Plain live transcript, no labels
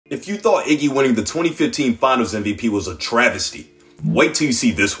If you thought Iggy winning the 2015 Finals MVP was a travesty, wait till you see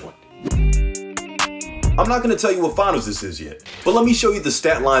this one. I'm not going to tell you what finals this is yet, but let me show you the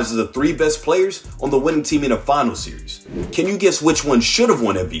stat lines of the 3 best players on the winning team in a final series. Can you guess which one should have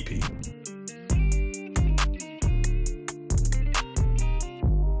won MVP?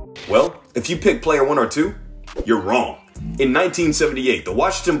 Well, if you pick player 1 or 2, you're wrong. In 1978, the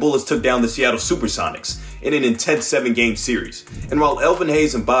Washington Bullets took down the Seattle Supersonics in an intense 7-game series. And while Elvin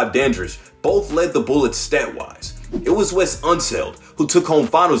Hayes and Bob Dandridge both led the Bullets stat-wise, it was Wes Unseld who took home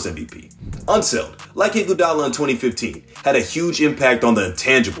Finals MVP. Unseld, like Igoudala in 2015, had a huge impact on the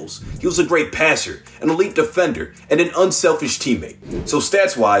intangibles. He was a great passer, an elite defender, and an unselfish teammate. So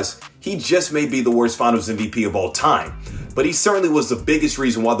stats-wise, he just may be the worst Finals MVP of all time, but he certainly was the biggest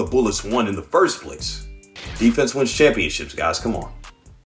reason why the Bullets won in the first place. Defense wins championships, guys, come on.